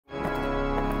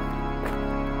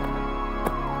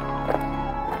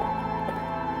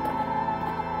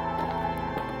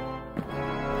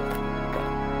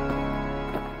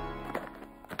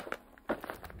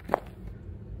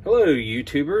Hello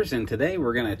YouTubers, and today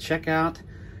we're going to check out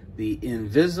the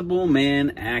Invisible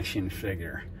Man action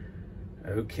figure.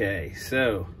 Okay,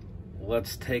 so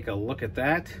let's take a look at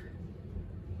that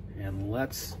and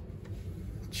let's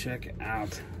check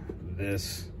out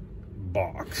this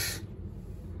box.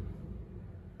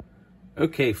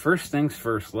 Okay, first things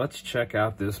first, let's check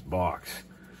out this box.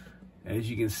 As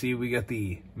you can see, we got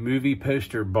the movie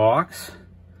poster box,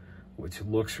 which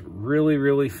looks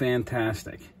really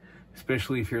fantastic.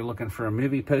 Especially if you're looking for a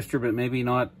movie poster, but maybe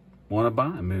not want to buy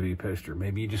a movie poster.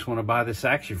 Maybe you just want to buy this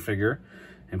action figure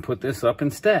and put this up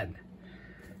instead.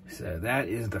 So that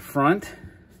is the front.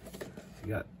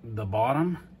 You got the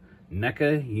bottom,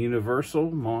 Neca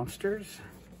Universal Monsters.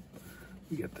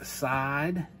 You got the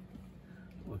side,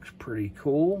 looks pretty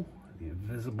cool, the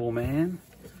Invisible Man.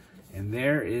 And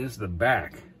there is the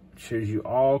back. It shows you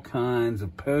all kinds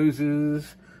of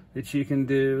poses that you can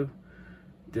do.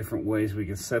 Different ways we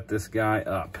can set this guy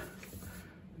up.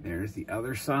 There's the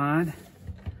other side,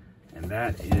 and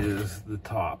that is the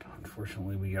top.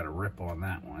 Unfortunately, we got a rip on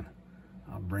that one.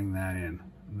 I'll bring that in.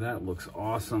 That looks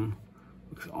awesome.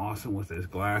 Looks awesome with his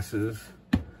glasses.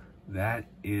 That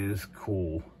is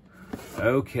cool.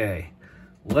 Okay,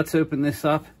 let's open this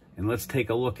up and let's take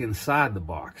a look inside the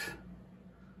box.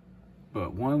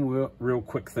 But one real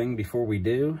quick thing before we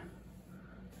do.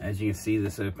 As you can see,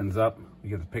 this opens up. We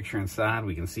got the picture inside.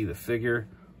 We can see the figure,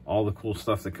 all the cool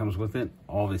stuff that comes with it,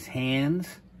 all of his hands.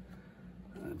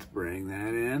 Let's bring that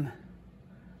in.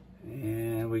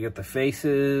 And we got the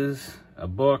faces, a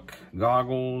book,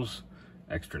 goggles,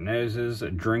 extra noses, a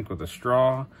drink with a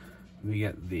straw. We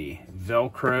got the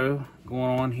Velcro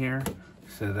going on here,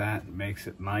 so that makes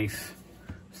it nice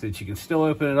so that you can still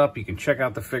open it up. You can check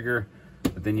out the figure,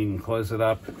 but then you can close it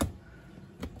up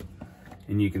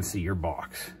and you can see your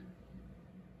box.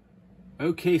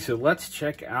 Okay, so let's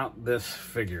check out this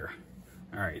figure.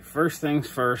 All right, first things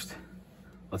first,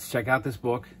 let's check out this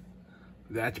book.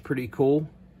 That's pretty cool.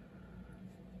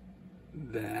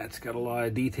 That's got a lot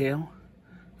of detail.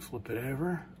 Flip it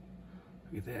over.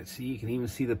 Look at that. See, you can even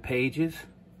see the pages.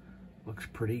 Looks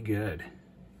pretty good.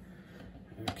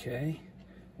 Okay,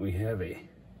 we have a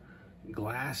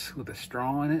glass with a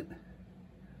straw in it.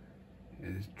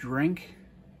 His drink.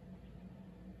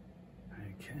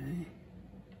 Okay.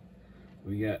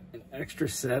 We got an extra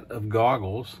set of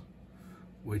goggles,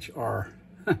 which are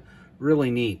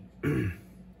really neat.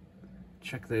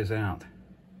 Check those out.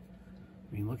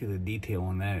 I mean, look at the detail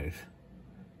on those.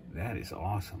 That is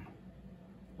awesome.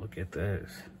 Look at those.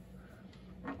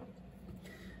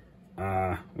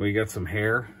 We got some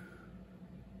hair.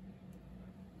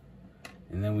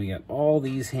 And then we got all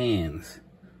these hands.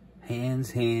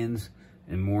 Hands,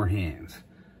 and more hands.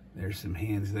 There's some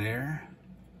hands there.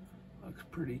 Looks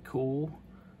pretty cool.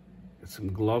 Got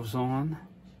some gloves on.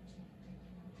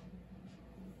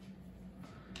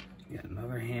 Got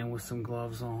another hand with some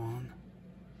gloves on.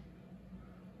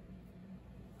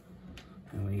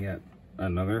 And we got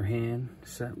another hand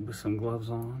set with some gloves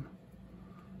on.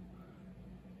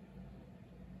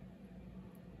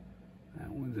 That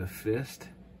one's a fist.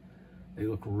 They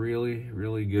look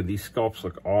really good. These sculpts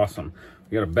look awesome.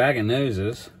 We got a bag of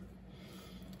noses.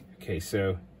 Okay,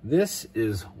 so this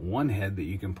is one head that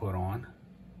you can put on,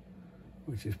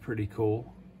 which is pretty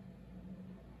cool.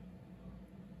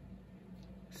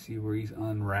 See where he's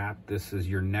unwrapped. This is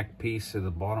your neck piece, so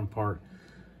the bottom part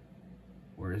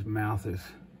where his mouth is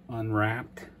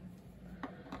unwrapped.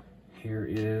 Here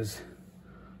is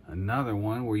another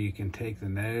one where you can take the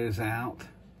nose out.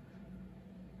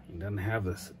 He doesn't have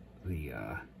the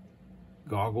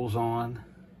goggles on.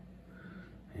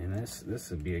 And this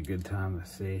would be a good time to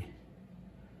see.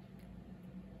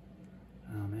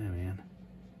 Oh man.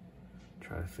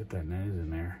 Try to fit that nose in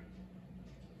there.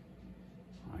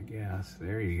 I guess.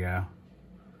 There you go.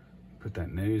 Put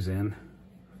that nose in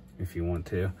if you want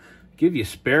to. Give you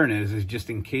spare noses just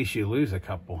in case you lose a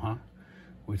couple, huh?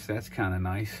 Which that's kind of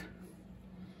nice.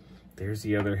 There's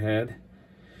the other head.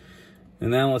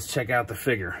 And now let's check out the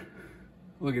figure.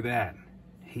 Look at that.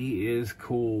 He is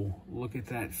cool. Look at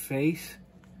that face.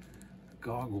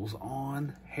 Goggles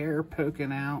on, hair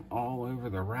poking out all over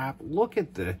the wrap. Look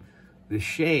at the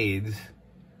shades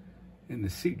in the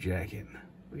suit jacket.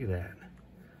 Look at that.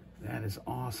 That is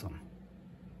awesome.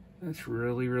 That's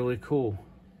really cool.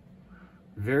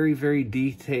 Very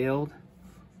detailed.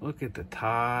 Look at the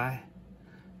tie.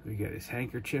 We got his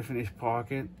handkerchief in his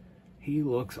pocket. He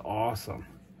looks awesome.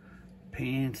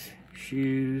 Pants,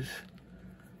 shoes.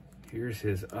 Here's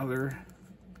his other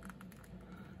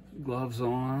gloves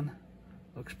on.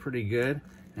 Looks pretty good.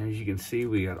 And as you can see,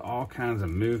 we got all kinds of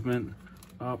movement,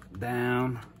 up,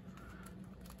 down,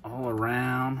 all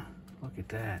around. Look at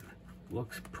that.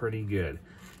 Looks pretty good.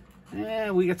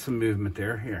 And we got some movement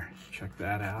there. Here, check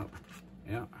that out.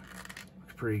 Yeah,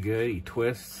 looks pretty good. He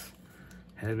twists,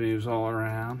 head moves all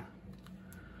around.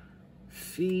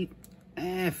 Feet,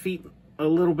 feet a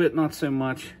little bit, not so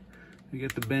much. We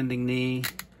get the bending knee.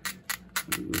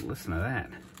 Ooh, listen to that.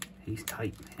 He's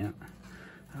tight, yeah.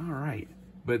 All right,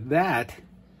 but that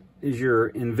is your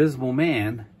Invisible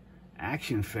Man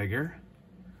action figure.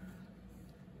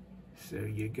 So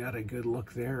you got a good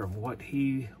look there of what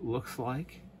he looks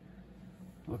like.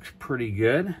 Looks pretty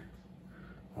good.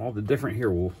 All the different, here,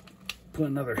 we'll put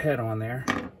another head on there.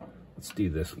 Let's do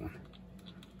this one.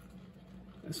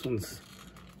 This one's,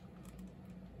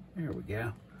 there we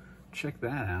go. Check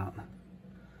that out.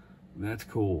 That's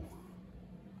cool.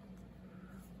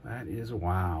 That is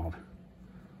wild.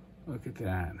 Look at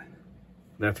that.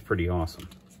 That's pretty awesome.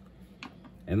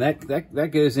 And that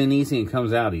goes in easy and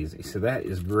comes out easy. So that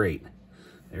is great.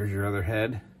 There's your other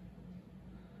head.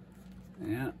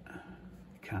 Yeah.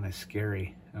 Kind of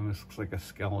scary. Almost looks like a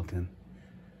skeleton.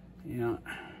 Yeah.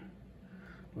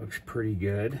 Looks pretty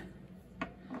good.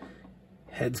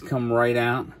 Heads come right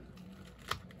out.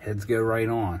 Heads go right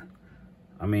on.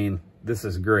 I mean, this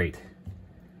is great.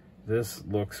 This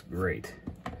looks great.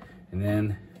 And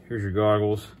then here's your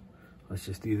goggles. Let's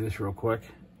just do this real quick.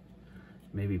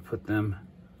 Maybe put them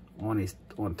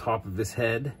on top of his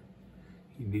head.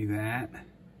 You can do that.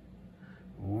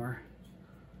 Or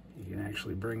you can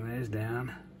actually bring those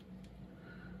down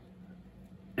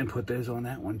and put those on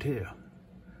that one too.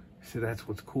 So that's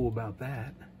what's cool about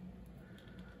that.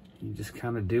 You just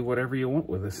kind of do whatever you want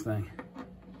with this thing.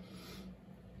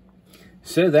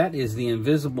 So that is the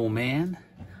Invisible Man.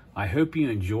 I hope you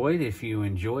enjoyed. If you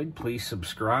enjoyed, please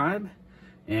subscribe,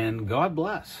 and God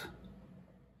bless.